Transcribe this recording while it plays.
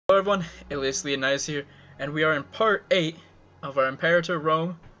everyone, Elias Leonidas here, and we are in part 8 of our Imperator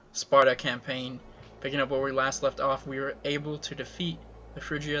Rome Sparta campaign. Picking up where we last left off, we were able to defeat the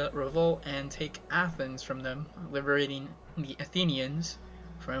Phrygia revolt and take Athens from them, liberating the Athenians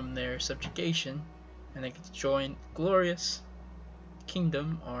from their subjugation, and they get to join glorious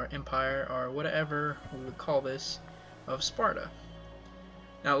kingdom or empire or whatever we would call this of Sparta.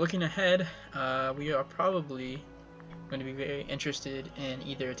 Now looking ahead, we are probably going to be very interested in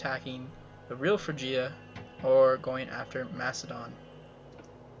either attacking the real Phrygia or going after Macedon.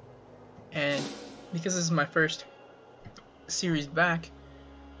 And because this is my first series back,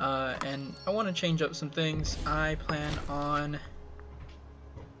 and I want to change up some things, I plan on...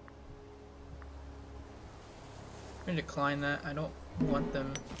 I'm going to decline that. I don't want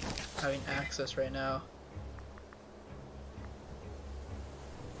them having access right now.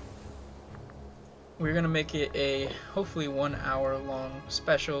 We're going to make it a hopefully 1 hour long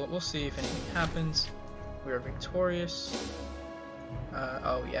special. We'll see if anything happens. We are victorious.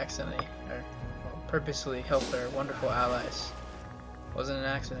 Oh, we accidentally or purposely helped our wonderful allies. Wasn't an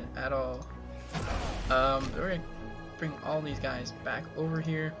accident at all. We're going to bring all these guys back over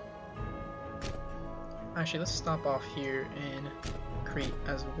here. Actually, let's stop off here in Crete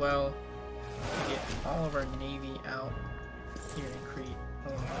as well. Get all of our navy out here in Crete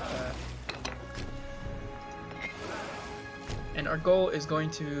along with that. And our goal is going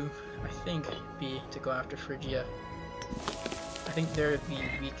to, I think, be to go after Phrygia. I think they're the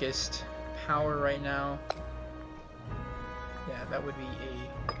weakest power right now. Yeah, that would be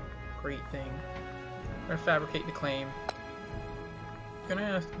a great thing. We're going to fabricate the claim. We're going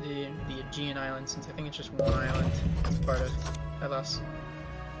to have the Aegean island, since I think it's just one island. It's part of Hellas.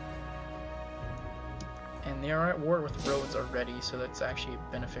 And they are at war with Rhodes already, so that's actually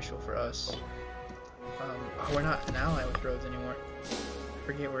beneficial for us. We're not an ally with Rhodes anymore.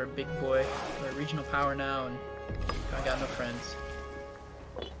 Forget we're a big boy. We're a regional power now, and I got no friends.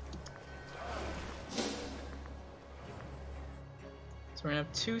 So we're gonna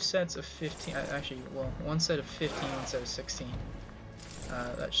have 2 sets of 15. Actually, well, 1 set of 15, 1 set of 16.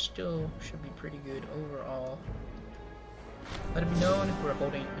 That still should be pretty good overall. Let it be known we're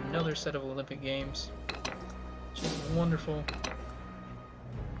holding another set of Olympic Games, which is wonderful.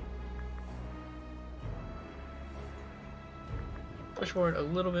 Push forward a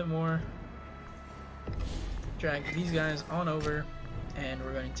little bit more, drag these guys on over, and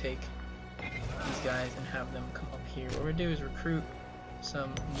we're going to take these guys and have them come up here. What we're going to do is recruit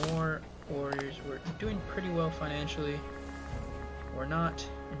some more warriors. We're doing pretty well financially. We're not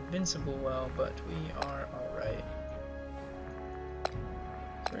invincible well, but we are alright.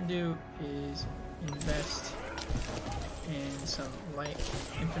 What we're going to do is invest in some light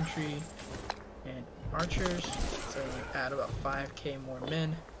infantry and archers, so we add about 5k more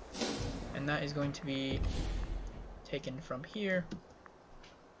men, and that is going to be taken from here.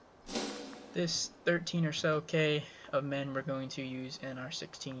 This 13 or so k of men we're going to use in our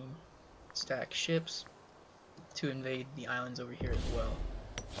 16 stack ships to invade the islands over here as well.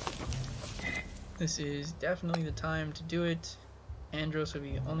 This is definitely the time to do it. Andros will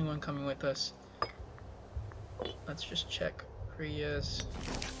be the only one coming with us. Let's just check Phrygia's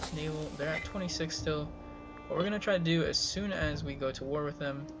naval. They're at 26 still. What we're going to try to do as soon as we go to war with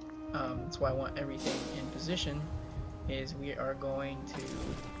them, that's why I want everything in position, is we are going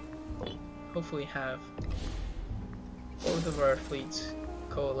to hopefully have both of our fleets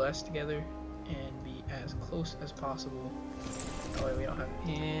coalesce together and be as close as possible. That way we don't have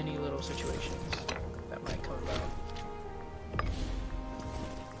any little situations that might come about.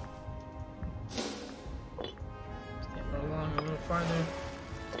 Along a little farther.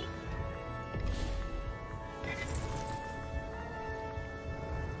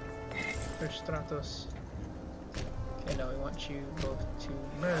 First Stratos. Okay, now we want you both to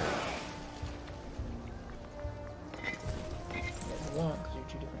merge. You won't, because you're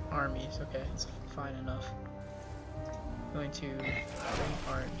 2 different armies. Okay, it's fine enough. I'm going to bring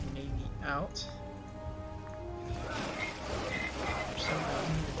our navy out. For some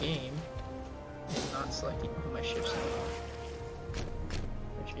reason, the game is not selecting all my ships anymore,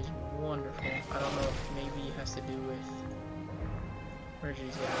 which is wonderful. I don't know if maybe it has to do with merge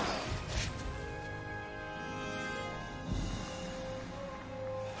these guys.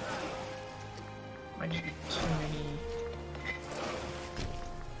 Might just be too many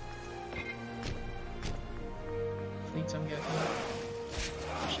fleets, I'm guessing.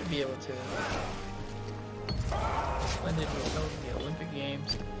 I should be able to blend it with the Olympic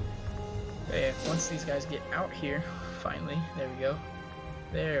Games. Okay, once these guys get out here, finally, there we go.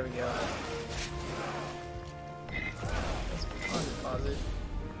 There we go. Let's pause it.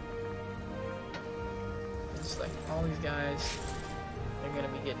 select all these guys. They're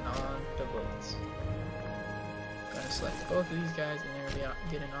gonna be getting on the boats. Gonna select both of these guys, and they're gonna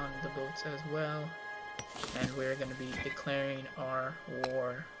be getting on the boats as well. And we're gonna be declaring our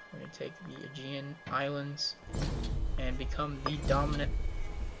war. We're gonna take the Aegean islands and become the dominant,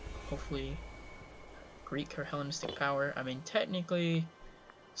 hopefully, Greek or Hellenistic power. I mean, technically,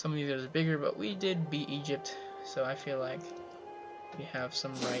 some of these are bigger, but we did beat Egypt, so I feel like we have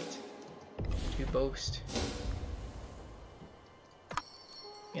some right to boast.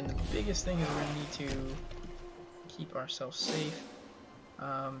 And the biggest thing is we're gonna need to keep ourselves safe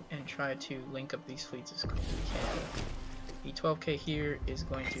and try to link up these fleets as quick as we can. The 12K here is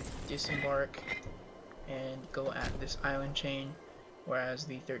going to disembark and go at this island chain, whereas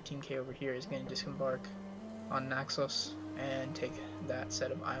the 13K over here is going to disembark on Naxos and take that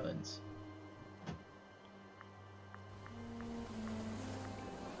set of islands.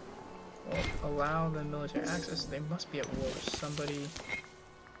 Well, allow them military access. They must be at war with somebody.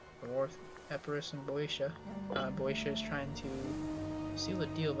 War with Epirus and Boeotia. Boeotia is trying to seal a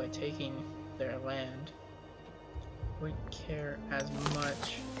deal by taking their land. Wouldn't care as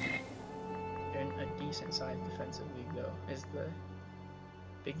much. They're in a decent sized defensive league though, is the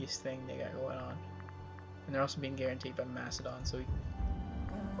biggest thing they got going on. And they're also being guaranteed by Macedon, so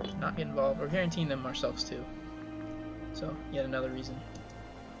we cannot get involved. We're guaranteeing them ourselves too. So, yet another reason.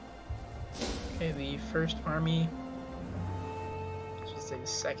 Okay, the first army, I should say the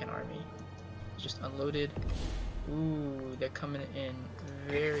second army, just unloaded. Ooh, they're coming in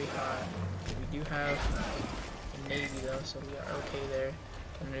very hot. We do have a navy though, so we are okay there.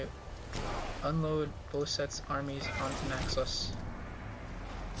 I'm going to unload both sets armies onto Naxos.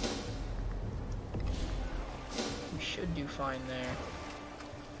 We should do fine there.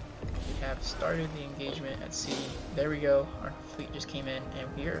 We have started the engagement at sea. There we go. Our fleet just came in,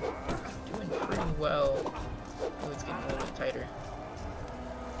 and we are doing pretty well. Oh, it's getting a little bit tighter.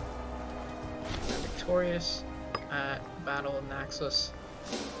 We're victorious at Battle of Naxos,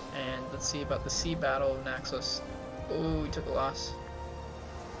 and let's see about the sea battle of Naxos. Oh, we took a loss.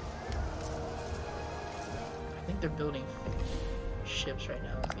 I think they're building ships right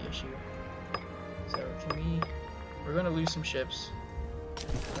now is the issue. So we're going to lose some ships.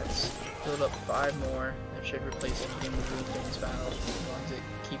 Let's build up 5 more. That should replace anything we lose during this battle, as long as it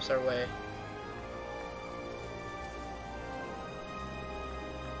keeps our way.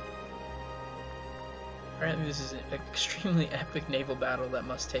 Apparently this is an extremely epic naval battle that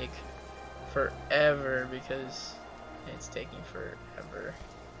must take forever, because it's taking forever.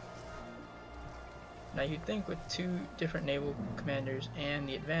 Now you'd think with 2 different naval commanders and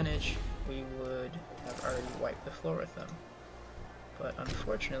the advantage, we would have already wiped the floor with them. But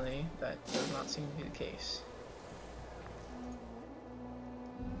unfortunately, that does not seem to be the case.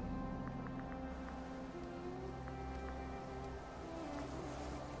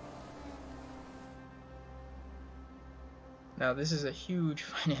 Now this is a huge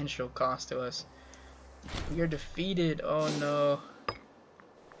financial cost to us. We are defeated. Oh no.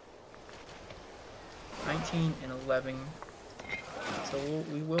 19 and 11. So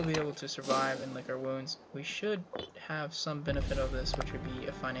we will be able to survive and lick our wounds. We should have some benefit of this, which would be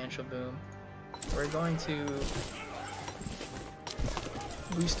a financial boom. We're going to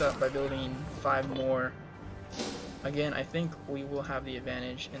boost up by building 5 more. Again, I think we will have the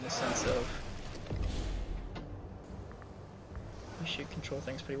advantage in the sense of we should control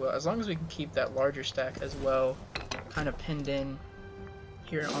things pretty well. As long as we can keep that larger stack as well kind of pinned in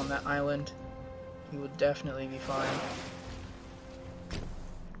here on that island, we will definitely be fine.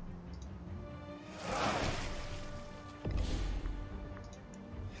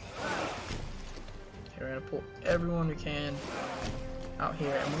 We're going to pull everyone we can out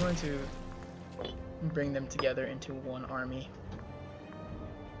here, and we're going to bring them together into one army.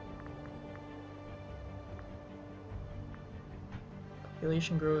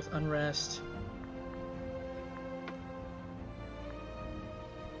 Population growth, unrest.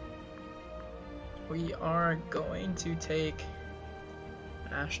 We are going to take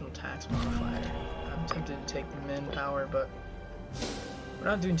national tax modifier. I'm tempted to take the manpower, but we're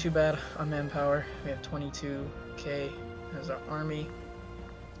not doing too bad on manpower. We have 22k as our army.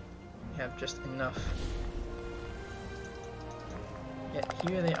 We have just enough. Yet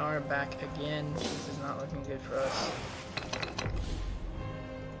here they are back again. This is not looking good for us.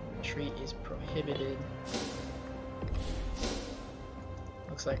 Retreat is prohibited.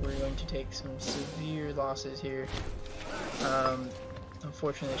 Looks like we're going to take some severe losses here.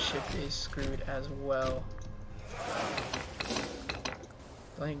 Unfortunately, the ship is screwed as well.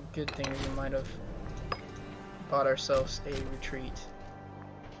 The only good thing is we might have bought ourselves a retreat.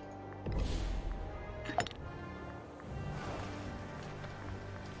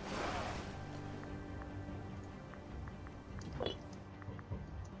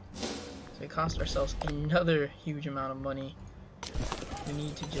 cost ourselves another huge amount of money. We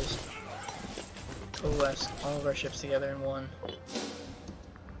need to just coalesce all of our ships together in one. I'm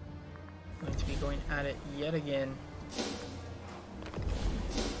going to be going at it yet again.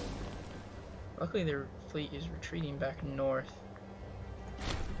 Luckily their fleet is retreating back north.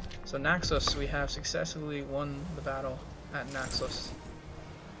 So Naxos, we have successfully won the battle at Naxos.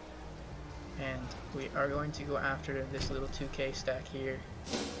 And we are going to go after this little 2k stack here.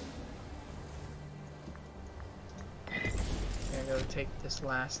 I'm gonna go take this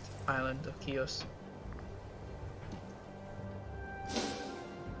last island of Chios.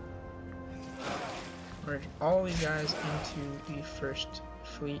 Merge all these guys into the first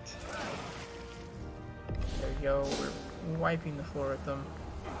fleet. There we go, we're wiping the floor with them.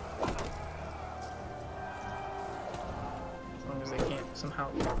 As long as they can't somehow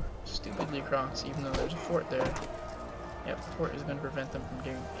stupidly cross, even though there's a fort there. Yep, the fort is going to prevent them from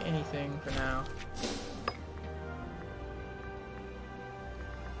doing anything for now.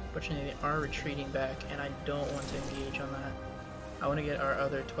 Fortunately, they are retreating back, and I don't want to engage on that. I want to get our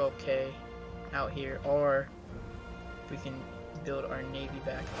other 12k out here, or if we can build our navy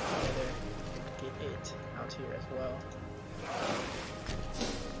back together, get it out here as well.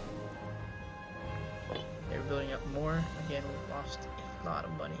 They're building up more. Again, we've lost a lot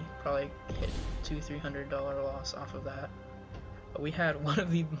of money. Probably hit $200–300 loss off of that. But we had one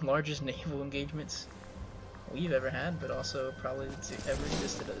of the largest naval engagements we've ever had, but also probably ever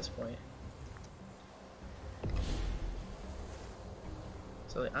existed at this point.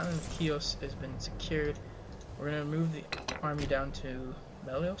 So the island of Chios has been secured. We're going to move the army down to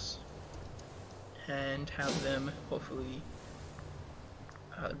Melios and have them hopefully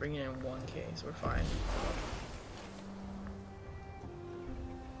bring in 1k, so we're fine.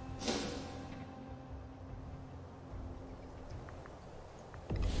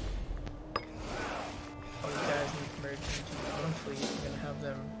 All these guys need to merge into one fleet. We're going to have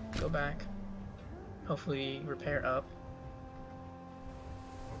them go back, hopefully repair up.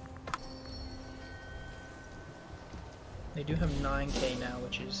 They do have 9k now,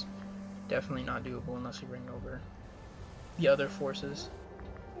 which is definitely not doable unless we bring over the other forces.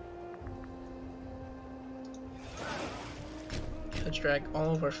 Let's drag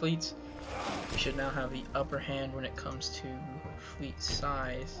all of our fleets. We should now have the upper hand when it comes to fleet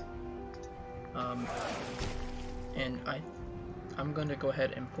size. And I'm going to go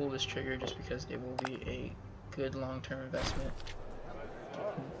ahead and pull this trigger just because it will be a good long-term investment.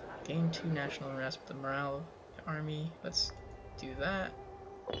 Gain 2 national unrest with the morale of the army. Let's do that.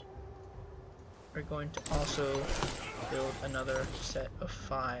 We're going to also build another set of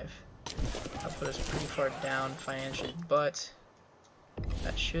 5. That'll put us pretty far down financially, but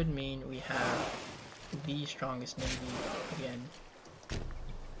that should mean we have the strongest navy again.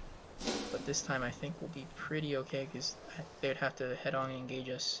 But this time I think we'll be pretty okay because they would have to head on and engage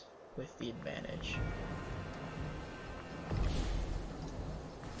us with the advantage.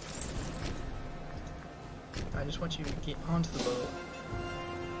 I just want you to get onto the boat.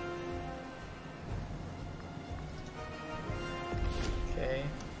 Okay.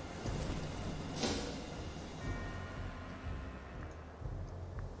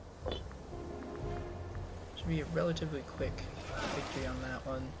 Should be a relatively quick victory on that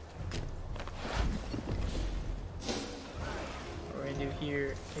one. What we're gonna do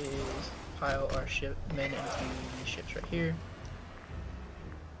here is pile our men into these ships right here.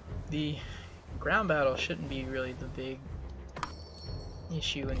 The ground battle shouldn't be really the big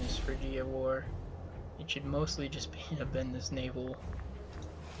issue in this Phrygia war. It should mostly just have been this naval,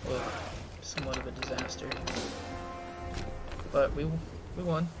 well, somewhat of a disaster. But we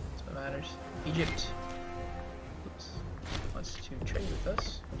won. That's what matters. Egypt wants to trade with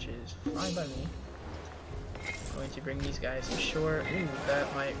us, which is fine by me. I'm going to bring these guys ashore. Ooh,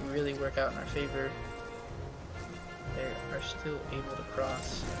 that might really work out in our favor. They are still able to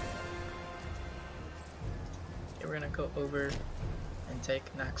cross. Okay, we're gonna go over and take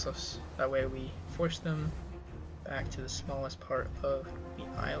Naxos. That way we force them back to the smallest part of the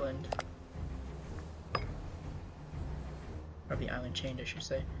island. Or the island chain, I should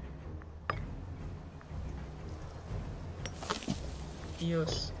say.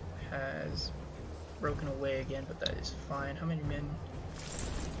 Chios has broken away again, but that is fine. How many men?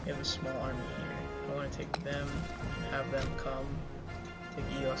 We have a small army here. I want to take them and have them come take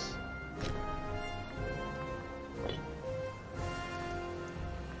Chios.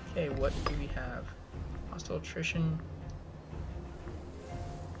 Okay, what do we have? Hostile attrition.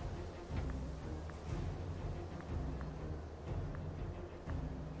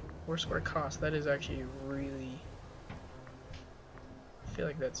 War square cost. That is actually really I feel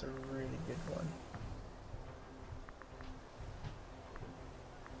like that's a really good one.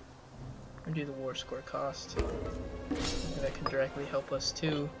 And do the war score cost. And that can directly help us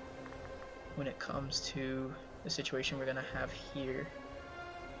too when it comes to the situation we're gonna have here.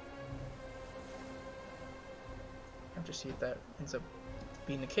 I have to see if that ends up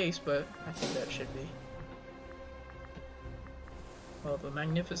being the case, but I think that should be. Well, the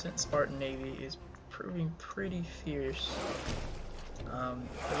magnificent Spartan Navy is proving pretty fierce.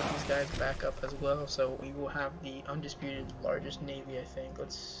 Put these guys back up as well, so we will have the undisputed largest navy, I think.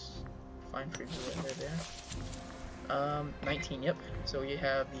 Let's find Phrygia right there. 19, yep. So we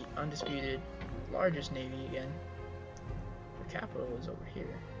have the undisputed largest navy again. The capital is over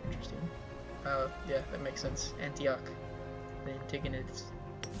here. Interesting. Yeah, that makes sense. Antioch. Then taking it.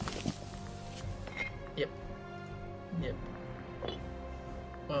 Yep. Yep.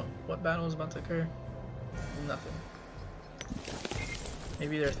 Well, what battle is about to occur? Nothing.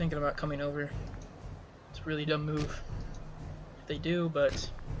 Maybe they're thinking about coming over. It's a really dumb move if they do,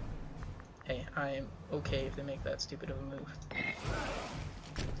 but hey, I am okay if they make that stupid of a move.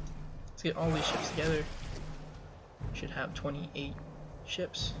 Let's get all these ships together. We should have 28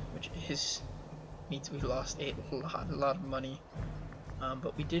 ships, which means we lost a lot of money.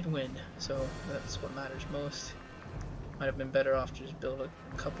 But we did win, so that's what matters most. Might have been better off to just build a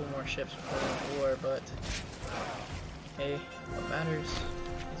couple more ships before the war, but hey, what matters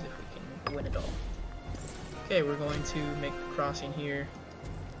is if we can win it all. Okay, we're going to make the crossing here.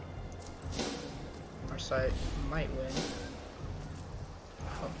 Our side might win.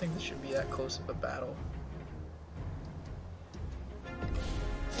 I don't think this should be that close of a battle.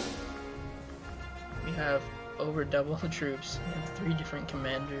 We have over double the troops and 3 different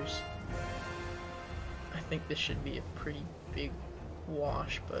commanders. I think this should be a pretty big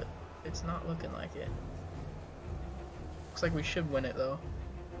wash, but it's not looking like it. Looks like we should win it though.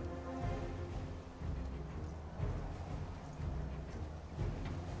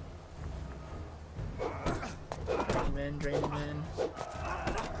 Drain men.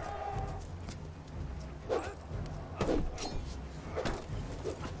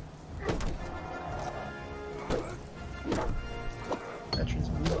 Veterans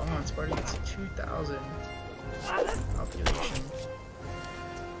move on. Sparta gets 2,000 population.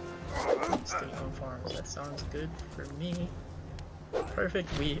 State-owned farms. That sounds good for me. Perfect.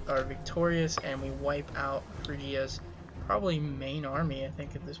 We are victorious and we wipe out Phrygia's probably main army, I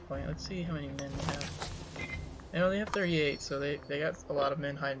think, at this point. Let's see how many men we have. They only have 38, so they got a lot of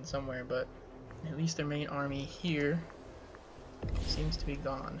men hiding somewhere, but at least their main army here seems to be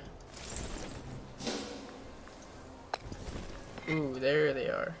gone. Ooh, there they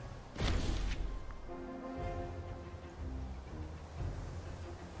are.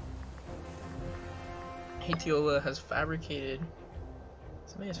 Aegean has fabricated,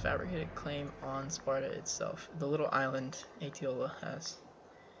 somebody has fabricated a claim on Sparta itself. The little island Aegean has.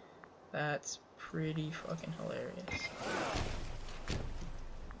 That's pretty fucking hilarious.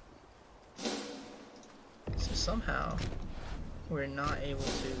 So somehow we're not able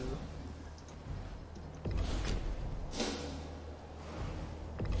to.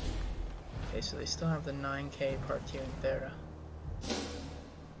 Okay, so they still have the 9K Part 2 in Thera.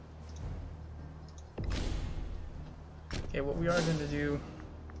 Okay, what we are going to do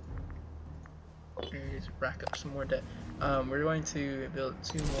is rack up some more debt. We're going to build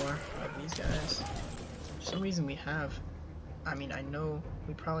 2 more of these guys. For some reason we have, I mean, I know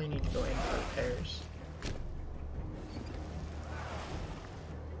we probably need to go in for repairs.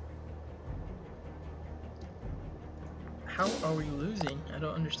 How are we losing? I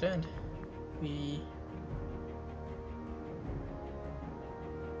don't understand. We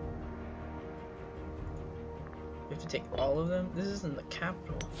have to take all of them? This isn't the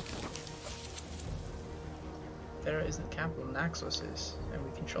capital. Thera isn't the capital, Naxos is, and we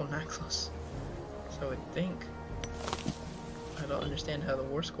control Naxos. So I would think, I don't understand how the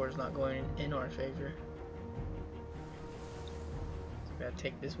war score is not going in our favor. So we gotta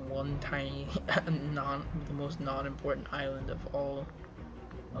take this one tiny, the most non-important island of all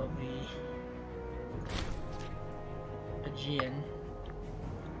of the Aegean.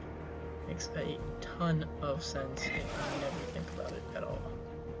 Makes a ton of sense if you never think about it at all.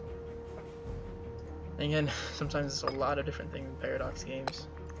 And again, sometimes it's a lot of different things in Paradox games.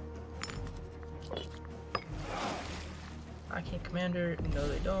 I can't commander, no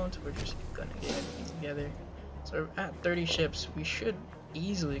they don't, we're just gonna get everything together. So we're at 30 ships, we should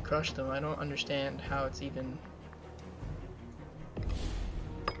easily crush them. I don't understand how it's even...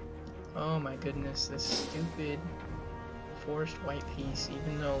 Oh my goodness, this stupid forced white peace,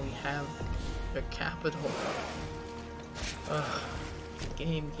 even though we have the capital. Ugh.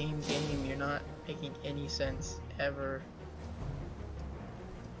 Game, you're not making any sense ever.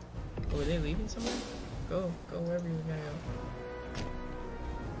 Oh, are they leaving somewhere? Go wherever you gotta go.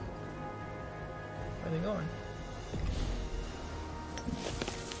 Where are they going?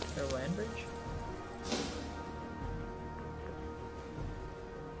 Their land bridge?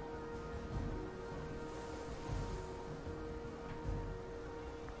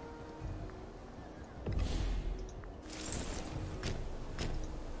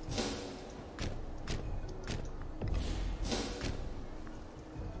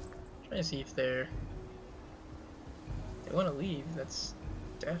 Trying to see if they want to leave. That's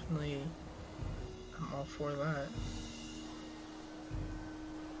definitely, I'm all for that.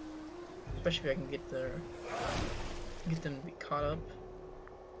 Especially if I can get them to be caught up.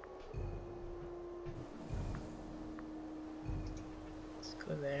 Let's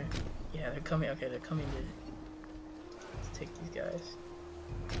go there. Yeah, they're coming. Okay, they're coming to let's take these guys.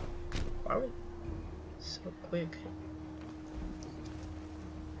 Why were they so quick?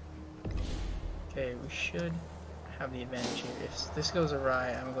 Okay, we should have the advantage here. If this goes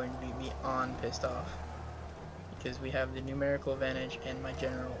awry, I'm going to be beyond pissed off. Because we have the numerical advantage and my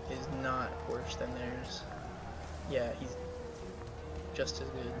general is not worse than theirs. Yeah, he's just as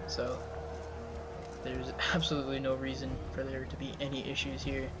good, so there's absolutely no reason for there to be any issues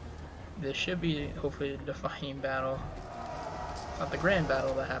here. This should be hopefully a defining battle. Not the grand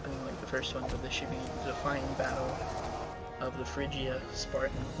battle that happened like the first one, but this should be the defining battle of the Phrygia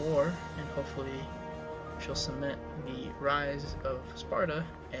Spartan war, and hopefully she'll cement the rise of Sparta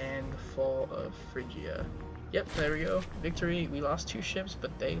and the fall of Phrygia. Yep, there we go. Victory. We lost 2 ships,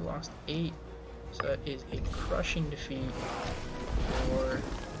 but they lost 8. So that is a crushing defeat for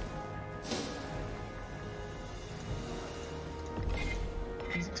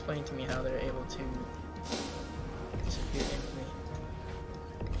Please explain to me how they're able to disappear instantly.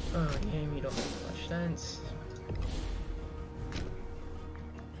 Oh, game, you don't make much sense.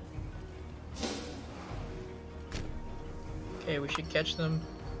 Okay, we should catch them,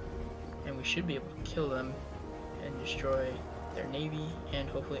 and we should be able to kill them and destroy their navy and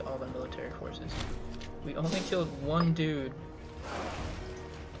hopefully all their military forces. We only killed 1 dude.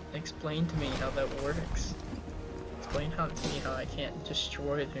 Explain to me how that works. Explain to me how I can't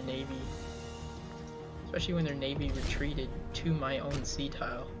destroy their navy, especially when their navy retreated to my own sea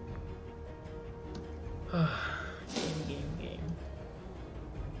tile. Game.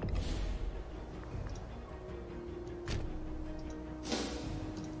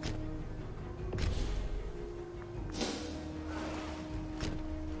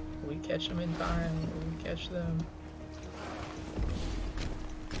 Catch them in time, we catch them.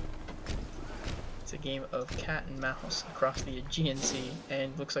 It's a game of cat and mouse across the Aegean Sea,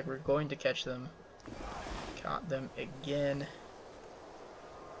 and looks like we're going to catch them. Caught them again.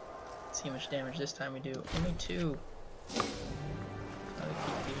 Let's see how much damage this time we do. Only 2. Now they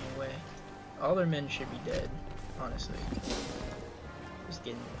keep getting away. All their men should be dead, honestly. It's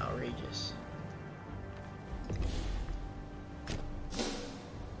getting outrageous.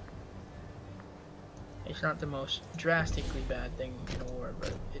 It's not the most drastically bad thing in a war,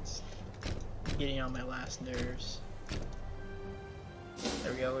 but it's getting on my last nerves.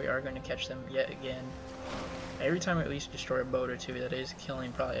 There we go, we are going to catch them yet again. Every time I at least destroy a boat or 2, that is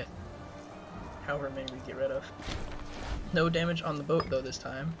killing probably however many we get rid of. No damage on the boat though this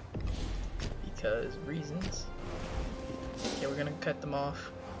time, because reasons. Okay, we're going to cut them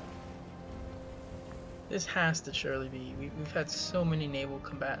off. This has to surely be. We've had so many naval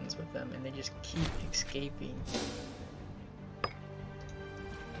combatants with them, and they just keep escaping.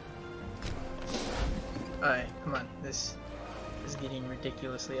 Alright, come on. This is getting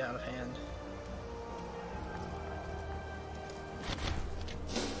ridiculously out of hand.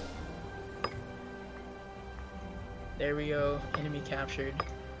 There we go. Enemy captured.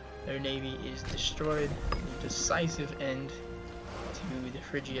 Their navy is destroyed. The decisive end to the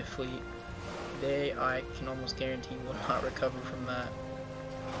Phrygia fleet. They, I can almost guarantee, will not recover from that.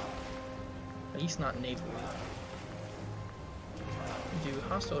 At least not navally. Do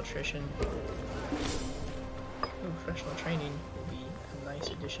hostile attrition. Ooh, professional training will be a nice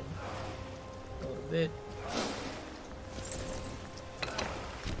addition. A little bit.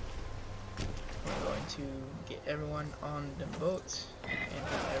 I'm going to get everyone on the boats and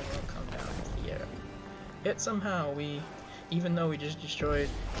have everyone come down to the area. Yet somehow we, even though we just destroyed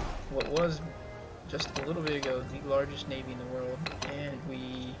what was just a little bit ago the largest navy in the world, and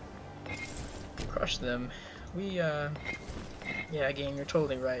we crushed them, we yeah, game, you're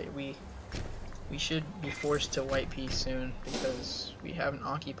totally right. We should be forced to white peace soon, because we haven't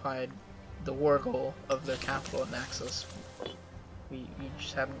occupied the war goal of the capital at Naxos. We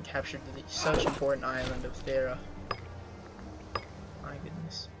just haven't captured the such important island of Thera. My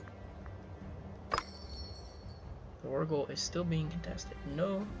goodness. The war goal is still being contested.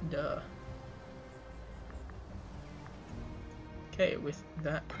 No, duh. Okay, with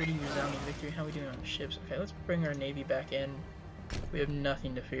that pretty resounding victory, how are we doing on the ships? Okay, let's bring our navy back in. We have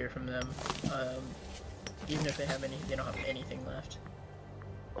nothing to fear from them. Even if they have they don't have anything left.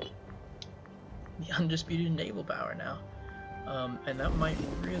 The undisputed naval power now. And that might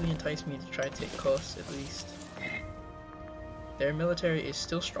really entice me to try to take Kos at least. Their military is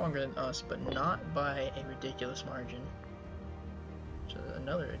still stronger than us, but not by a ridiculous margin. So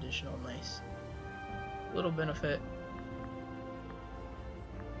another additional nice little benefit.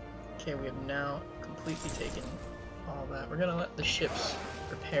 Okay, we have now completely taken all that. We're gonna let the ships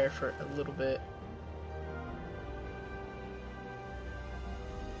repair for a little bit.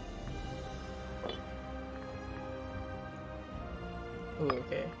 Ooh,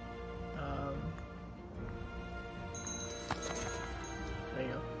 okay. There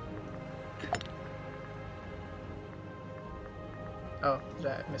you go. Oh, is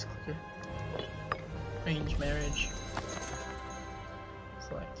that a misclicker? Arrange marriage.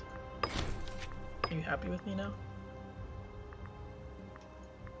 Select. Are you happy with me now?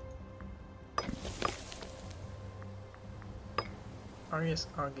 Arius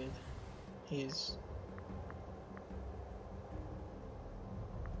Agid. He's...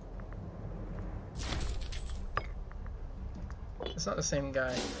 It's not the same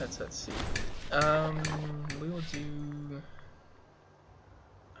guy. Let's see. We will do...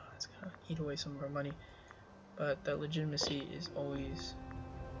 Oh, it's gonna eat away some of our money. But that legitimacy is always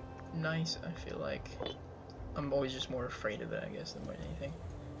nice, I feel like. I'm always just more afraid of it, I guess, than more than anything.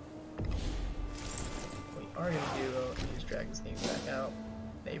 What we are going to do is drag this navy back out.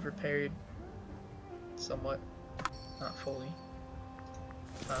 They've repaired somewhat, not fully.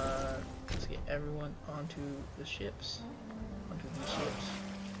 Let's get everyone onto the ships, onto these ships.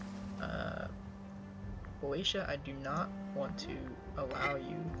 Boeotia, I do not want to allow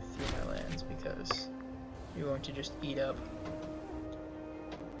you through my lands because you're going to just eat up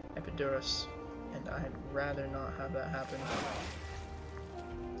Epidaurus, and I'd rather not have that happen.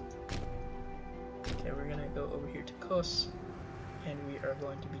 Okay, we're gonna go over here to Kos, and we are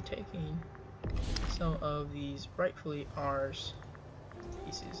going to be taking some of these rightfully ours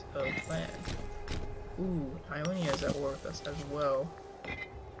pieces of land. Ooh, Ionia is at war with us as well.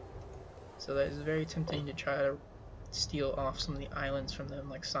 So that is very tempting to try to steal off some of the islands from them,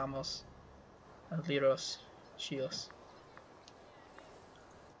 like Samos, Liros, Chios.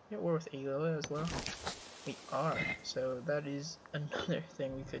 We're at war with Aegoa as well. We are, so that is another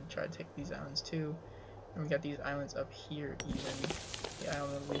thing we could try to take these islands too. And we got these islands up here even. The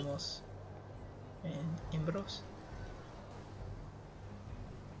island of Limos and Imbros.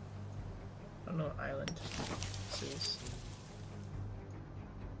 I don't know what island this is.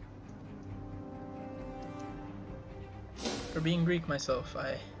 For being Greek myself,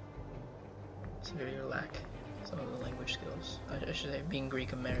 I severely lack some of the language skills. I should say being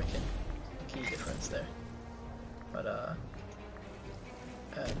Greek American, key difference there. But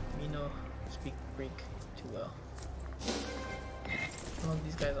me no speak Greek too well. All of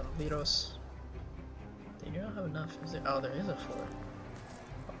these guys on Liros, they do not have enough. Is there? Oh, there is a fort.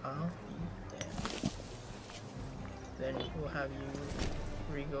 I'll be damned. Then we'll have you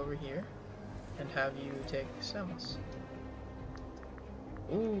re-go over here and have you take Samos.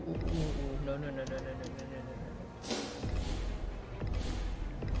 Ooh, no, no, no, no, no, no, no, no, no.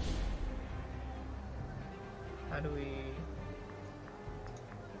 How do we...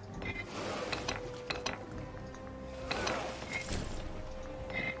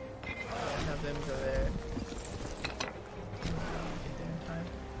 have them go there. Get there in time.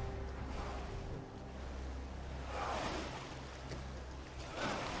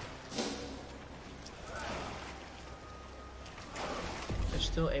 They're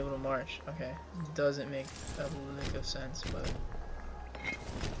still able to march. Okay. Doesn't make a lick of sense, but...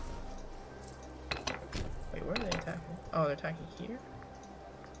 Wait, where are they attacking? Oh, they're attacking here?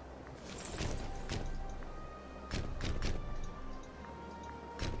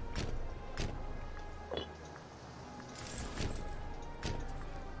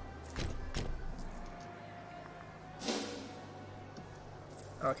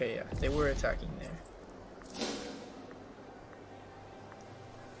 Okay, yeah, they were attacking there.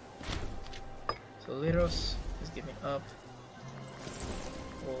 So Liros is giving up.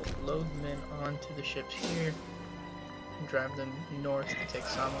 We'll load men onto the ships here and drive them north to take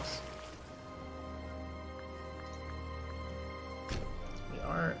Samos. We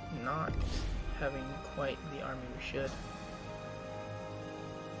are not having quite the army we should.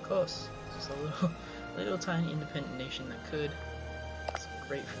 Kos. Just a little tiny independent nation that could. It's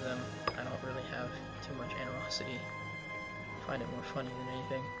great for them. I don't really have too much animosity. I find it more funny than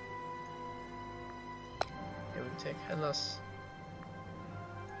anything. Here we take Hellas.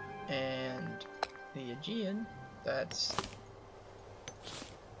 And the Aegean, that's...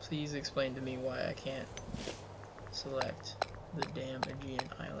 Please explain to me why I can't select the damn Aegean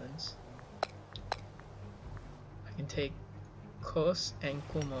Islands. I can take Kos and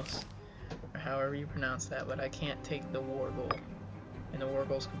Kumos, or however you pronounce that, but I can't take the war goal. And the war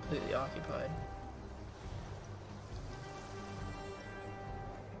goal is completely occupied.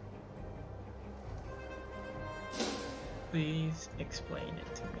 Please explain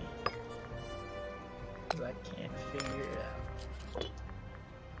it to me, because I can't figure it out.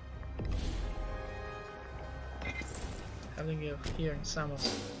 Having you here in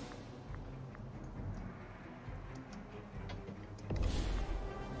Samos.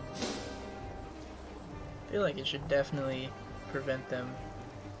 I feel like it should definitely prevent them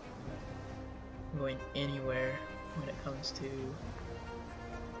going anywhere when it comes to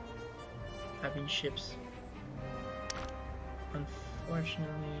having ships.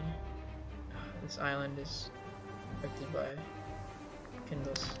 Unfortunately, this island is affected by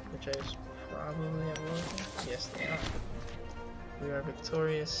Kindles, which I probably avoid. Yes, they are. We are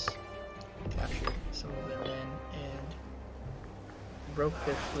victorious, captured some of their men, and broke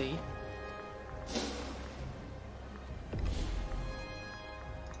their fleet.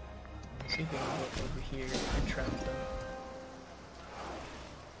 See if we can go over here and trap them.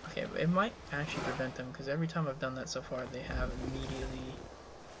 Okay, but it might actually prevent them, because every time I've done that so far, they have immediately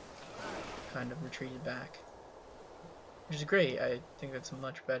kind of retreated back. Which is great. I think that's a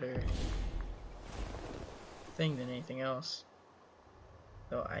much better thing than anything else.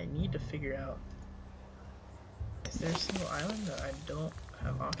 Though I need to figure out, is there a single island that I don't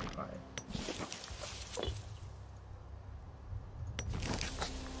have occupied?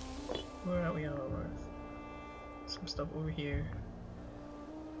 Where are we on our worth? Some stuff over here.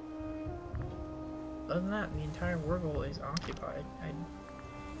 Other than that, the entire war goal is occupied.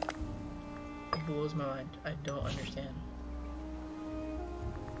 It blows my mind. I don't understand.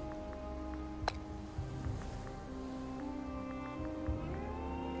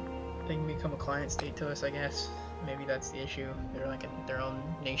 They can become a client state to us, I guess. Maybe that's the issue. They're like their own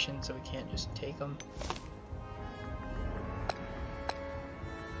nation, so we can't just take them.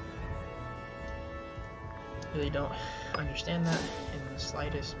 Really don't understand that in the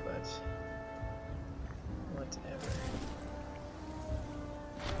slightest, but whatever.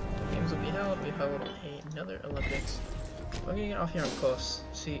 The games will be held another Olympics. We're gonna get off here on Kos,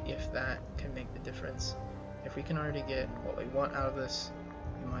 see if that can make the difference. If we can already get what we want out of this,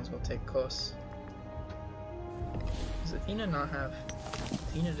 we might as well take Kos. Does Athena not have...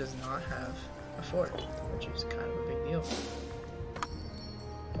 Athena does not have a fort, which is kind of a big deal.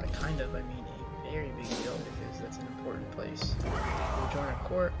 By kind of, I mean a very big deal, because that's an important place. We'll join our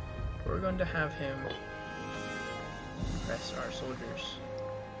court. We're going to have him press our soldiers.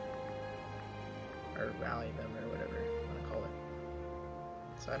 Or rally them, or whatever you want to call it.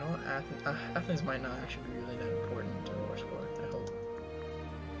 So I don't... Athens might not actually be really that important to war score, I hope.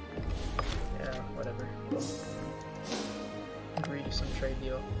 Yeah, whatever. Agree to some trade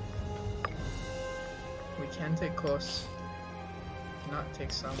deal. We can take Kos. Cannot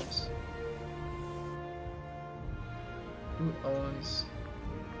take Samos. Who owns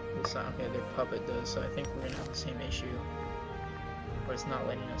this? Okay, their puppet does, so I think we're gonna have the same issue. Where it's not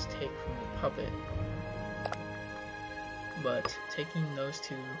letting us take from the puppet. But taking those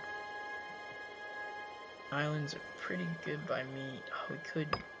two islands are pretty good by me. Oh, we could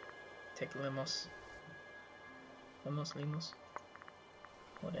take Limos. Limos?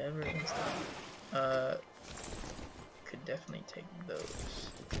 Whatever it is. Could definitely take those.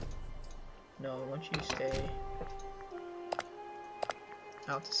 No, once you stay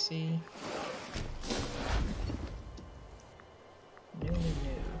out to sea. No.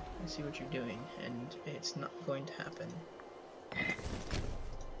 I see what you're doing, and it's not going to happen.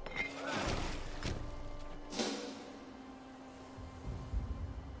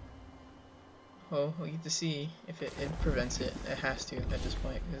 Well, we'll get to see if it prevents it. It has to at this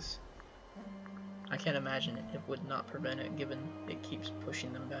point, because I can't imagine it would not prevent it, given it keeps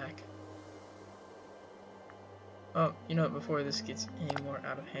pushing them back. Oh, you know what, before this gets any more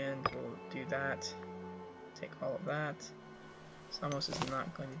out of hand, we'll do that. Take all of that. Samos is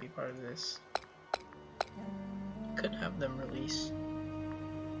not going to be part of this. Could have them release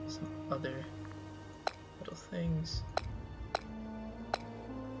some other little things.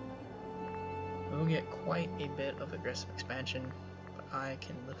 We'll get quite a bit of aggressive expansion, but I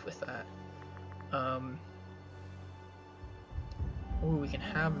can live with that. Oh, we can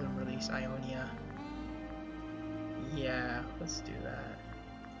have them release Ionia. Yeah, let's do that.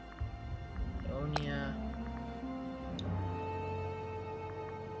 Ionia.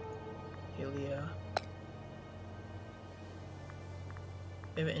 Helia.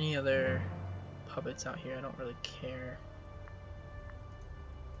 If they have any other puppets out here, I don't really care.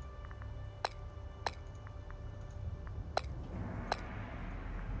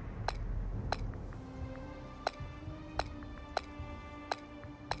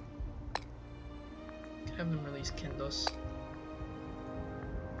 Have them release Kindos.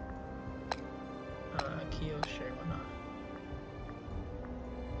 Kyo, sure, why not?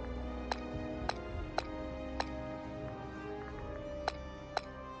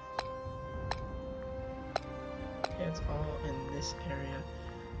 Okay, it's all in this area.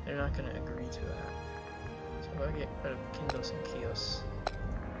 They're not gonna agree to that. So if I get rid of Kindos and Kios.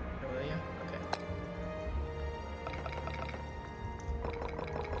 Oh, yeah? Okay.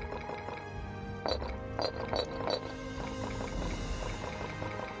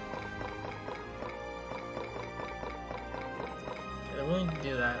 Willing to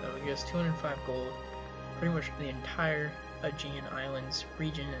do that. That would give us 205 gold, pretty much the entire Aegean Islands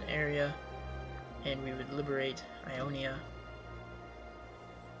region and area, and we would liberate Ionia.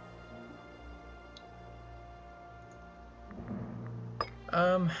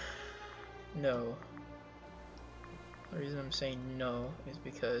 No. The reason I'm saying no is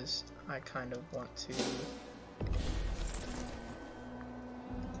because I kind of want to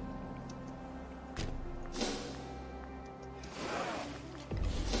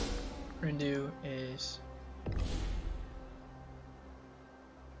do is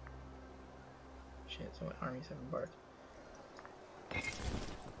shit, so what armies have embarked? I'm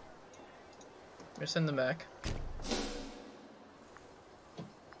gonna send them back.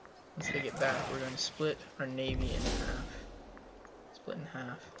 Once they get back, we're going to split our navy in half. Split in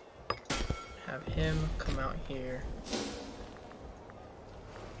half. Have him come out here.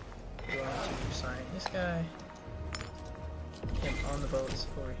 We're going to assign this guy. Him on the boats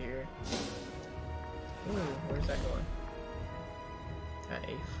over here. Ooh, where's that going? Got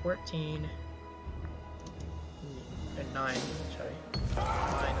a 14 and 9, sorry.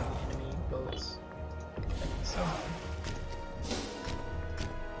 9 of the enemy boats.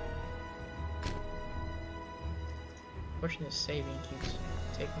 Unfortunately, this saving keeps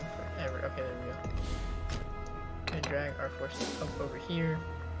taking forever. Okay, there we go. I'm gonna drag our forces up over here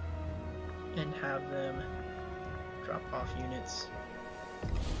and have them drop off units.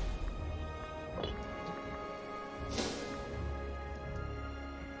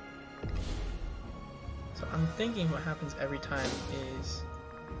 So I'm thinking what happens every time is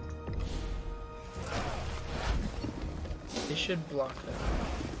they should block them.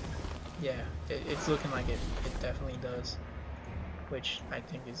 Yeah, it's looking like it definitely does, which I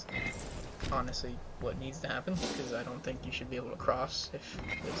think is honestly what needs to happen, because I don't think you should be able to cross if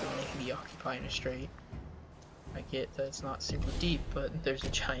there's a navy occupying a strait. I get that it's not super deep, but there's a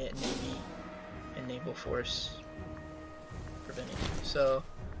giant navy and naval force preventing you. So,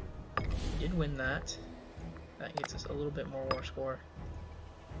 we did win that. That gets us a little bit more war score.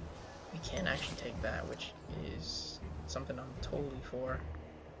 We can actually take that, which is something I'm totally for.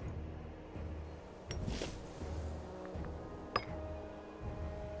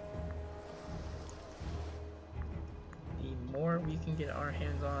 The more we can get our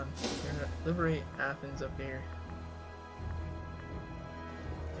hands on, we're gonna liberate Athens up here.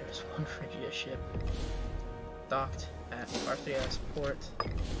 There's one Phrygia ship docked at Sparta's port.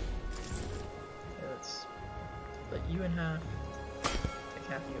 Okay, let's split you in half. Take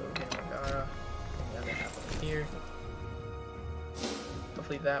half you over in Megara, and the other half over here.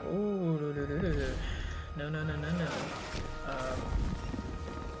 Hopefully that. Ooh, no.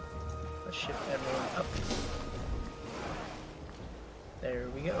 Let's shift everyone up. There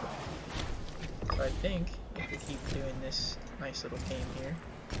we go. So I think if we keep doing this nice little game here,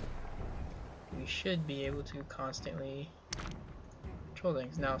 we should be able to constantly control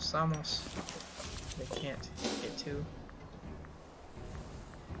things. Now Samos, they can't get to.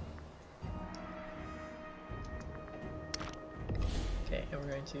 Okay, and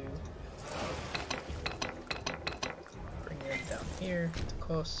we're going to bring them down here to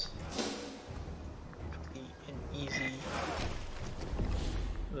Kos. Which will be an easy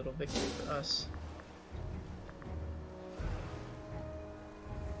little victory for us.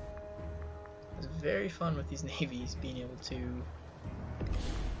 It's very fun with these navies being able to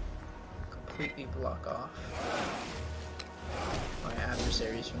completely block off my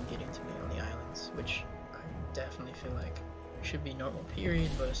adversaries from getting to me on the islands, which I definitely feel like should be normal period,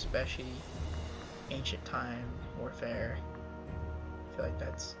 but especially ancient time warfare. I feel like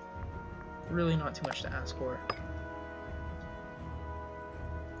that's really not too much to ask for.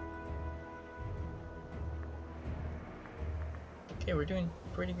 Okay, we're doing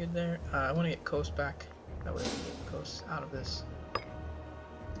pretty good there. I want to get coast back. That way we can get coast out of this.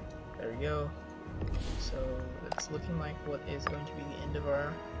 There we go. So it's looking like what is going to be the end of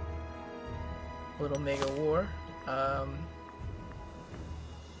our little mega war.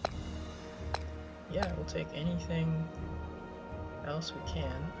 Yeah, we'll take anything else we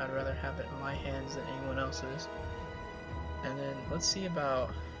can. I'd rather have it in my hands than anyone else's. And then let's see about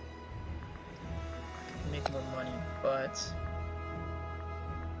make more money, but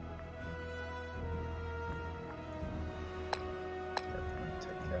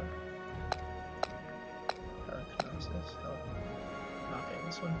okay,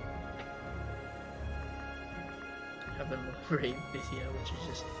 this one. Have them raid Phrygia, which is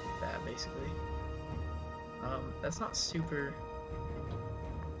just that basically. That's not super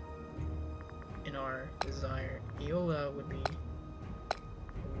in our desire. Eola would be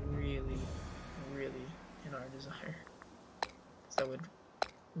really, really in our desire. So that would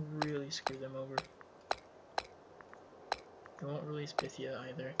really screw them over. They won't release Phrygia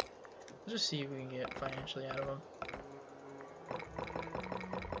either. Let's just see if we can get financially out of them.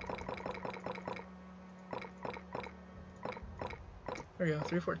 There we go,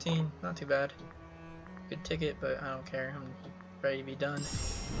 314, not too bad. Good ticket, but I don't care. I'm ready to be done.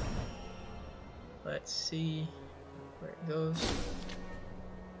 Let's see where it goes.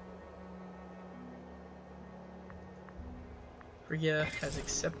 Phrygia has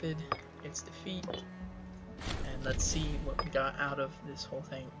accepted its defeat. And let's see what we got out of this whole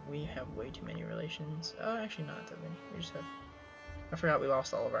thing. We have way too many relations. Actually not that many. We just have... I forgot we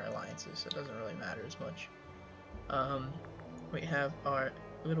lost all of our alliances, so it doesn't really matter as much. We have our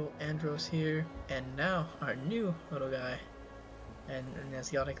little Andros here, and now our new little guy, and an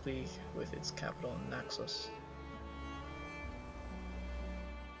Asiatic League with its capital in Naxos.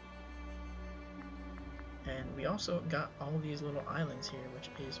 And we also got all these little islands here, which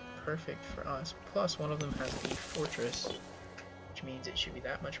is perfect for us. Plus, one of them has a fortress, which means it should be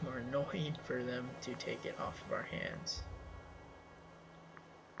that much more annoying for them to take it off of our hands.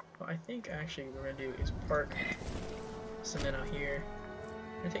 What I think actually we're going to do is park some men out here.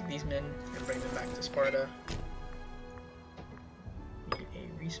 I'm going to take these men and bring them back to Sparta. Need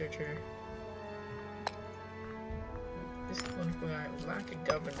a researcher. This one guy would lack a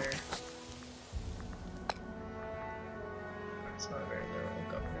governor. It's not a very loyal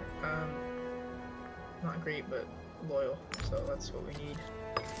governor. Not great, but loyal. So that's what we need.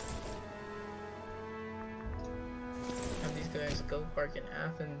 Have these guys go park in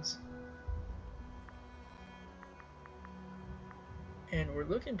Athens. And we're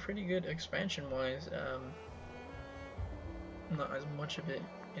looking pretty good expansion-wise. Not as much of it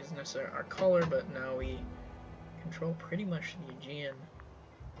is necessarily our color, but now we control pretty much the Aegean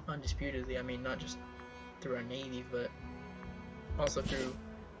undisputedly. I mean, not just through our navy, but also through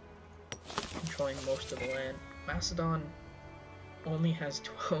controlling most of the land. Macedon only has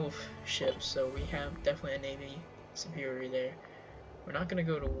 12 ships, so we have definitely a navy superiority there. We're not going to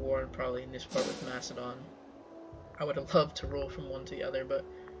go to war probably in this part with Macedon. I would have loved to roll from one to the other, but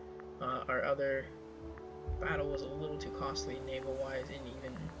our other battle was a little too costly naval-wise and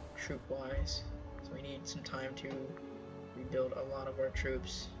even troop-wise. So we need some time to rebuild a lot of our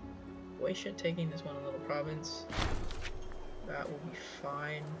troops. Boeotia taking this one little province, that will be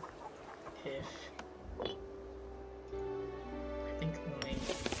fine if... I think only...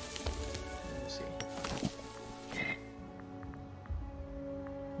 we'll see.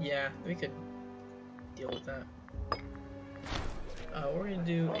 Yeah, we could deal with that. What we're going to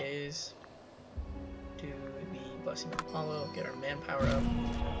do is do the Blessing of Apollo, get our manpower up.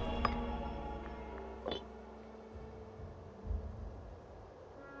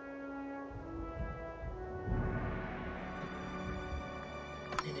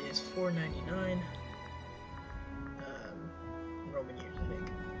 It is 499 Roman years, I think.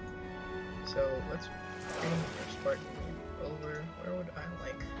 So let's bring our Spartan over. Where would I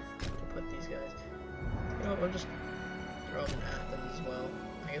like to put these guys? You know what, we'll just throw them in Athens as well.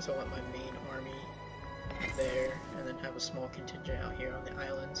 I guess I'll let my main army there, and then have a small contingent out here on the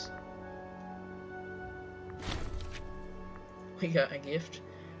islands. We got a gift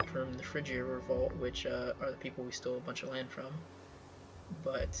from the Phrygia revolt, which are the people we stole a bunch of land from.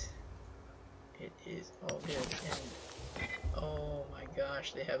 But it is all good. And oh my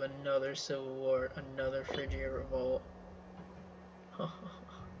gosh, they have another civil war, another Phrygia revolt.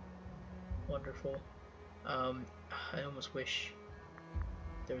 Wonderful. I almost wish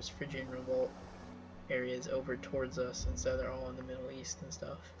there was Phrygian revolt areas over towards us instead they're all in the Middle East and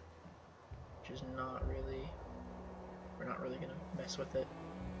stuff. Which is not really, we're not really gonna mess with it.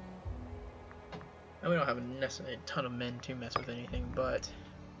 And we don't have a ton of men to mess with anything, but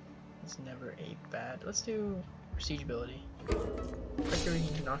it's never a bad. Let's do siege ability. Quicker you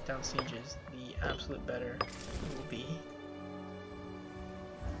can knock down sieges, the absolute better it will be.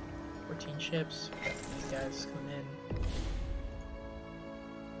 14 ships, got these guys coming in.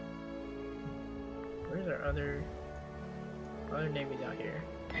 Where's our other navies out here?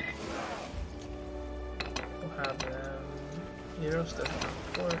 We'll have them. Eros doesn't have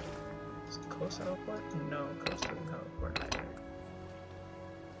a port. Does Coast have a port? No, Coast doesn't have a port either.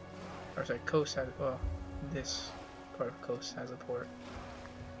 Or sorry, Coast has, well, this part of Coast has a port.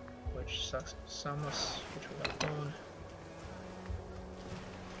 Which sucks. Samos, which we don't own.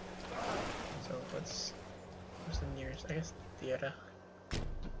 So what's the nearest? I guess Diadochi.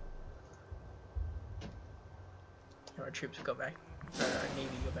 Our troops go back, our navy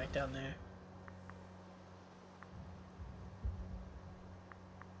go back down there.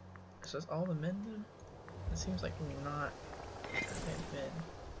 So is all the men then? It seems like we're not men.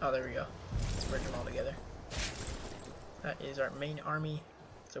 Oh, there we go. Let's merge them all together. That is our main army.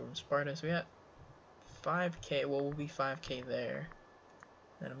 It's over in Sparta. So we got 5k. Well, we'll be 5k there.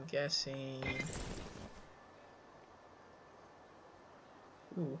 And I'm guessing.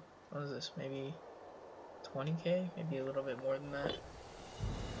 Ooh, what is this? Maybe 20k? Maybe a little bit more than that.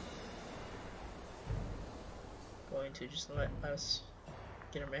 Going to just let us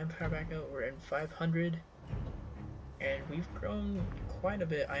get our manpower back out. We're in 500 and we've grown quite a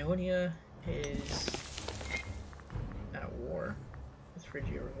bit. Ionia is at war with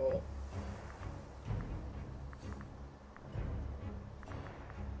Phrygia revolt.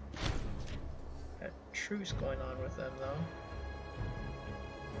 Got truce going on with them though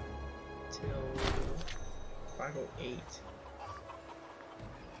till 508.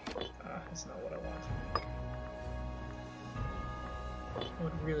 That's not what I want. I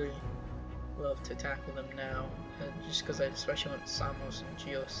would really love to tackle them now, just because I especially want Samos and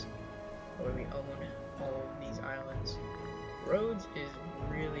Chios, where we own all of these islands. Rhodes is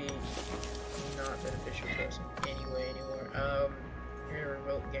really not beneficial to us in any way anymore. You're gonna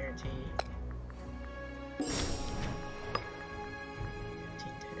revolt guarantee. 15,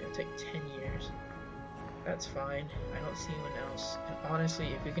 10, it'll take 10 years. That's fine. I don't see anyone else. And honestly,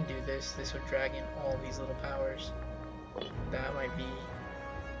 if we can do this, this would drag in all these little powers. That might be a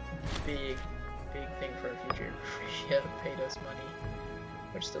big thing for our future. Phrygia paid us money.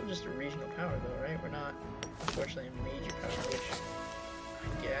 We're still just a regional power though, right? We're not, unfortunately, a major power, which I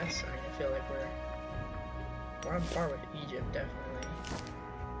guess, I feel like we're on par with Egypt, definitely.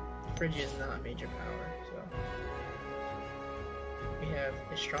 Phrygia is not a major power, so. We have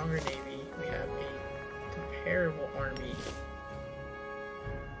a stronger navy, we have a comparable army.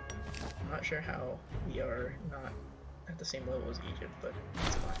 I'm not sure how we are not at the same level as Egypt, but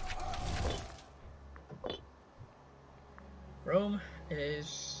it's fine. Rome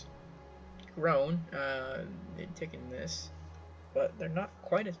is grown. They've taken this, but they're not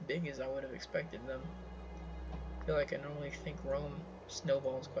quite as big as I would have expected them. I feel like I normally think Rome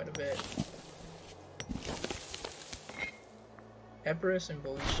snowballs quite a bit. Epirus and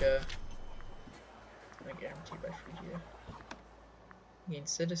Boeotia are guaranteed by Phrygia. Gain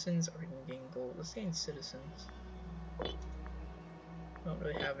citizens or we can gain gold. Let's gain citizens. Don't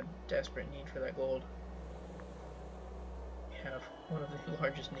really have a desperate need for that gold. We have one of the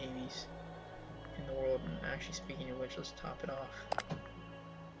largest navies in the world, and actually speaking of which, let's top it off.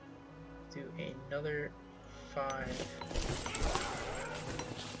 Do another 5.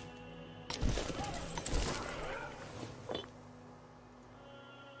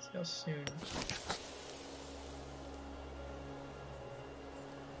 See how soon.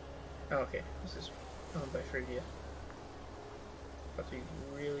 Oh, okay, this is owned by Phrygia. About to be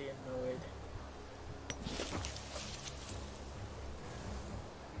really annoyed.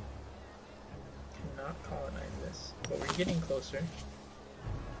 Cannot colonize this, but we're getting closer.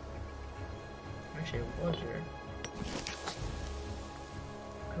 Actually, it was here.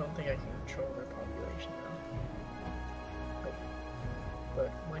 I don't think I can control their population now. Nope.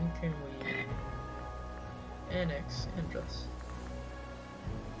 But when can we annex Andros?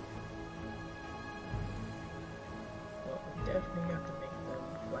 Well, we definitely have to make them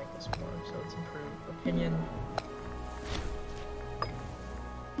like us more, so let's improve opinion.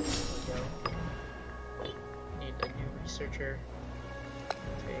 There we go. Need a new researcher.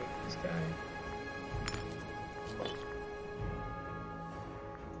 Take this guy.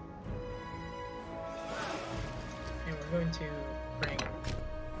 going to bring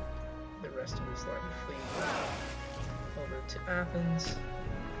the rest of his light fleet over to Athens.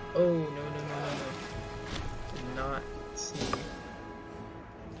 Oh, no, no, no, no, no. Did not see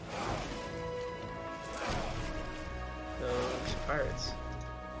those pirates.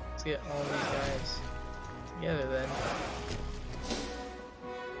 Let's get all these guys together then.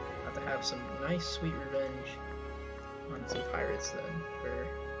 Have to have some nice sweet revenge on some pirates then for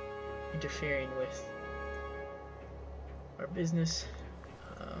interfering with our business.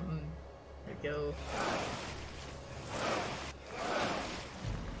 There we go.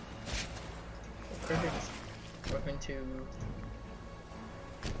 Perfect. We're going to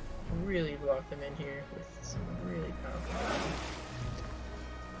really block them in here with some really powerful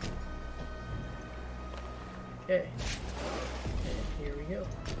damage. Okay. And here we go.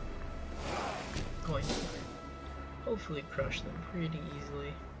 Going to hopefully crush them pretty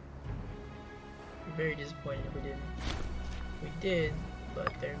easily. Be very disappointed if we didn't. We did,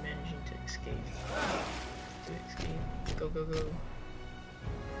 but they're managing to escape. Go, go, go.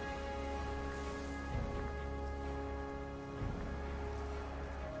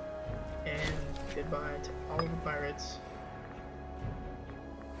 And goodbye to all the pirates.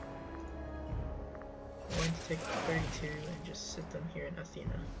 I'm going to take 32 and just sit them here in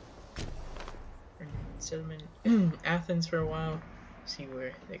Athena. And set them in Athens for a while, see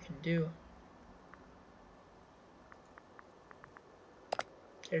where they can do.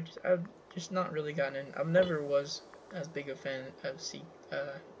 I've just not really gotten in. I've never was as big a fan of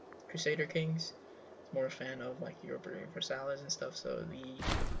Crusader Kings. More a fan of like Europa Universalis and stuff, so the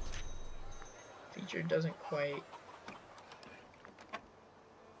feature doesn't quite,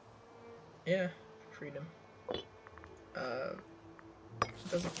 yeah, freedom,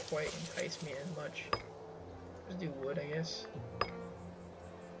 doesn't quite entice me as much. Let's do wood, I guess.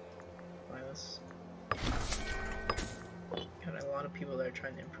 Fine, let's, got a lot of people that are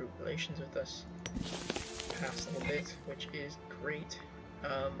trying to improve relations with us past a little bit, which is great.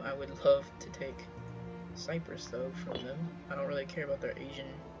 I would love to take Cyprus though from them. I don't really care about their Asia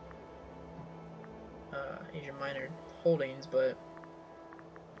Minor holdings, but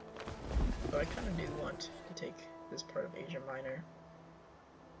I kind of do want to take this part of Asia Minor.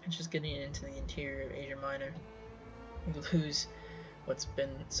 And just getting into the interior of Asia Minor, we lose what's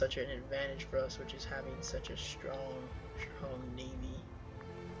been such an advantage for us, which is having such a strong navy.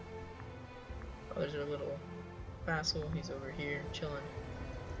 Oh, there's our little vassal. He's over here chilling.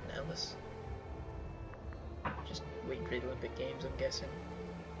 And Ellis. Just waiting for the Olympic Games, I'm guessing.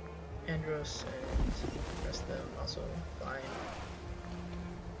 Andros and the rest of them also fine.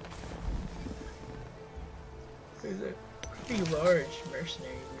 There's a pretty large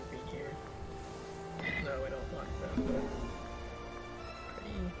mercenary group in here. No, we don't want them, but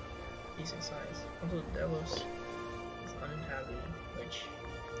pretty decent size. Although Delos is uninhabited, which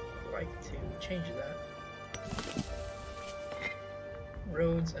I'd like to change that.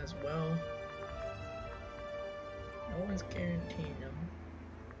 Rhodes as well. No one's guaranteeing them.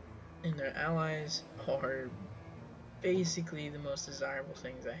 And their allies are basically the most desirable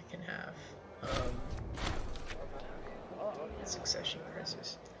things I can have. Succession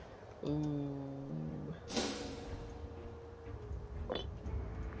crisis. Ooh.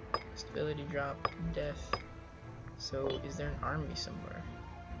 Stability drop, death. So, is there an army somewhere?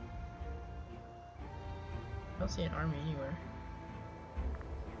 I don't see an army anywhere.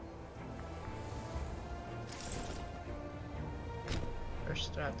 Or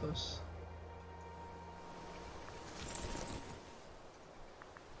Stratos.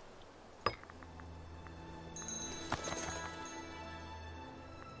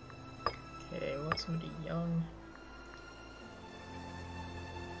 Okay, we want somebody young.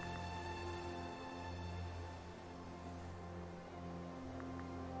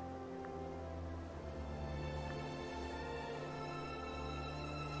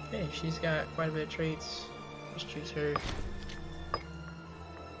 Okay, she's got quite a bit of traits. Let's choose her.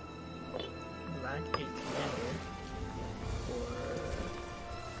 Lack a commander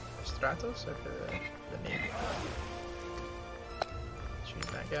for Stratos or for the name? Choose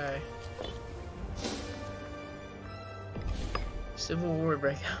that guy. Civil War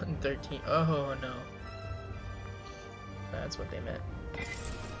break out in 13. Oh no. That's what they meant.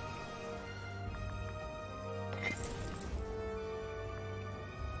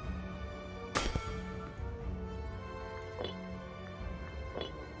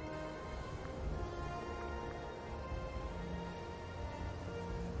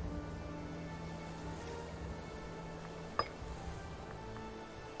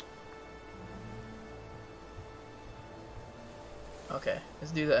 Okay,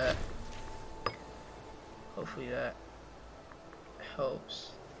 let's do that. Hopefully that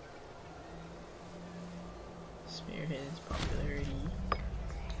helps smear his popularity.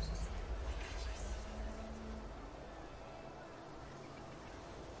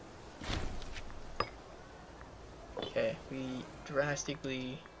 Okay, we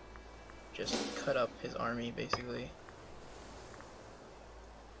drastically just cut up his army, basically.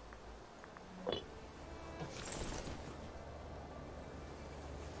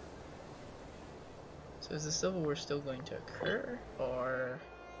 So is the Civil War still going to occur, or...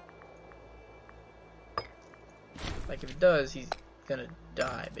 like, if it does, he's gonna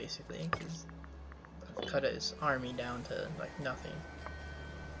die, basically, because I've cut his army down to, like, nothing.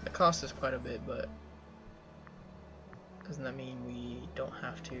 The cost is quite a bit, but doesn't that mean we don't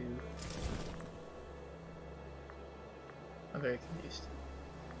have to... I'm very confused.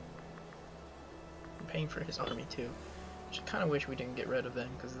 I'm paying for his army, too. Which I kind of wish we didn't get rid of them,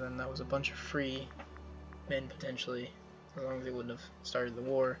 because then that was a bunch of free men, potentially, as long as they wouldn't have started the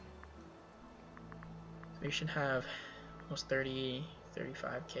war. So we should have almost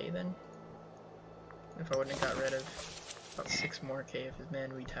 35k then. If I wouldn't have got rid of about 6 more k of his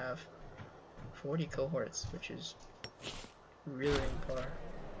men, we'd have 40 cohorts, which is really on par.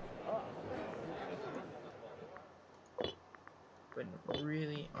 But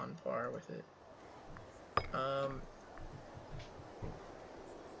really on par with it.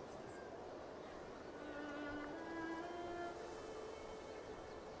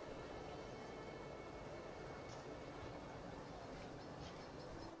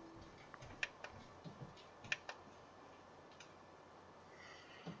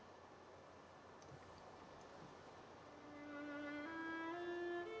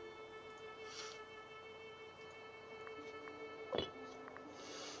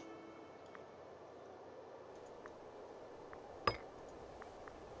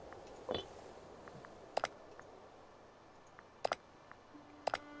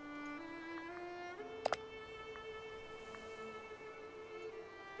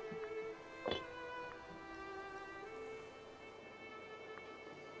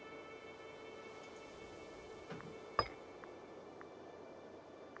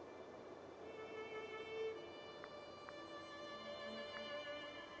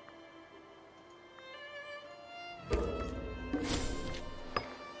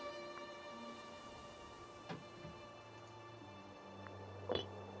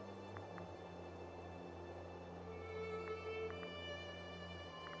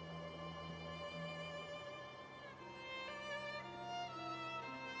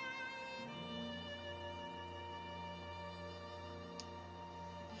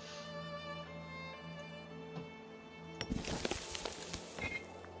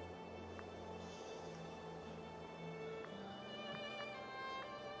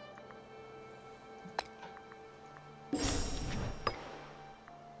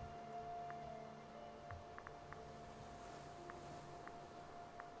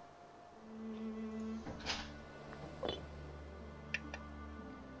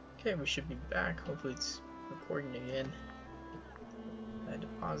 Okay, we should be back. Hopefully it's recording again. I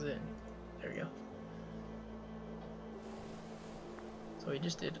deposit. There we go. So we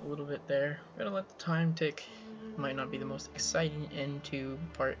just did a little bit there. We're gonna let the time tick. Might not be the most exciting end to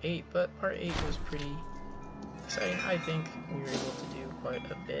part 8, but part 8 was pretty exciting. I think we were able to do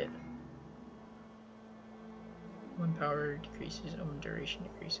quite a bit. One power decreases, own duration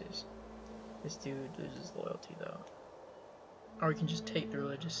decreases. This dude loses loyalty though. Or we can just take the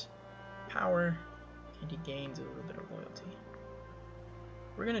religious power and he gains a little bit of loyalty.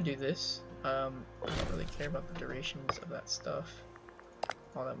 We're gonna do this. I don't really care about the durations of that stuff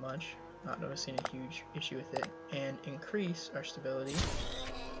all that much. Not noticing a huge issue with it. And increase our stability,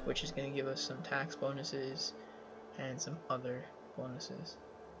 which is gonna give us some tax bonuses and some other bonuses.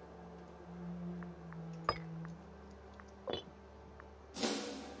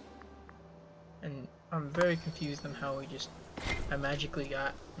 And I'm very confused on how I magically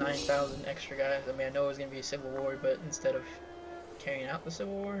got 9,000 extra guys. I mean, I know it was going to be a civil war, but instead of carrying out the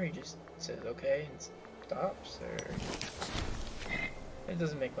civil war, he just says okay and stops, or... It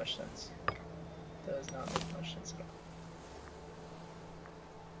doesn't make much sense. It does not make much sense at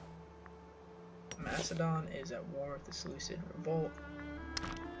all. Macedon is at war with the Seleucid revolt,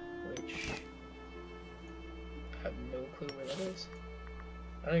 which I have no clue where that is.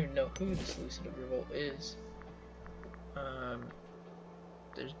 I don't even know who the Seleucid revolt is.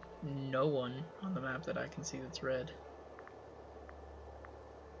 There's no one on the map that I can see that's red.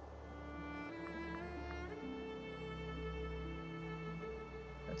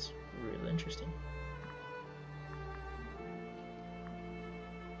 That's really interesting.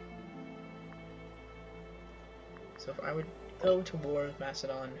 So if I would go to war with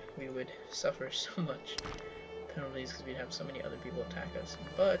Macedon, we would suffer so much penalties because we'd have so many other people attack us.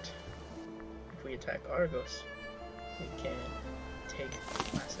 But if we attack Argos, we can take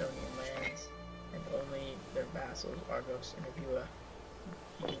Macedonian lands, and only their vassals, Argos and Ebua,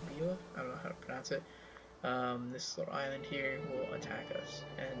 I don't know how to pronounce it, this little island here will attack us.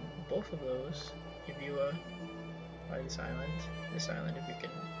 And both of those, Ebua by this island, if we can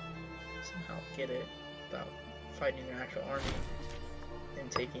somehow get it without fighting their actual army, and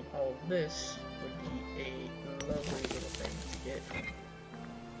taking all of this would be a lovely little thing to get.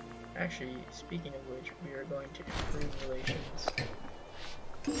 Actually, speaking of which, we are going to improve relations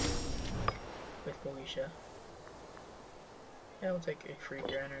with Moesha. Yeah, we'll take a free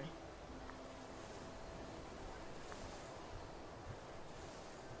granary.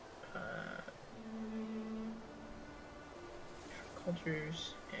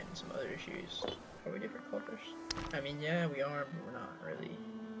 Cultures and some other issues. Are we different cultures? I mean, yeah, we are, but we're not really.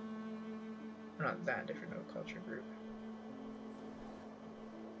 We're not that different of a culture group.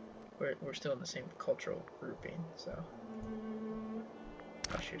 We're still in the same cultural grouping, so.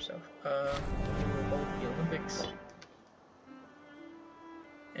 Hush yourself. We'll hold the Olympics.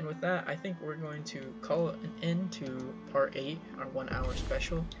 And with that, I think we're going to call an end to part 8, our 1 hour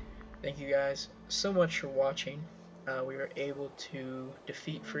special. Thank you guys so much for watching. We were able to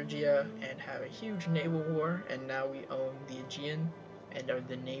defeat Phrygia and have a huge naval war, and now we own the Aegean and are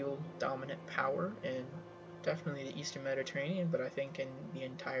the naval dominant power in definitely the Eastern Mediterranean, but I think in the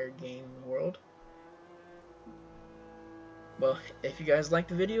entire game world. Well, if you guys liked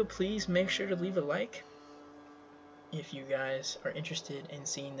the video, please make sure to leave a like. If you guys are interested in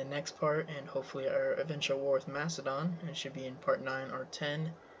seeing the next part and hopefully our eventual war with Macedon, it should be in part 9 or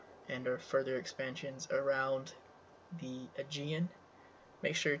 10, and our further expansions around the Aegean,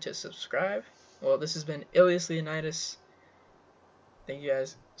 make sure to subscribe. Well, this has been Ilias Leonidas. Thank you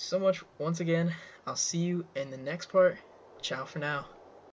guys so much once again. I'll see you in the next part. Ciao for now.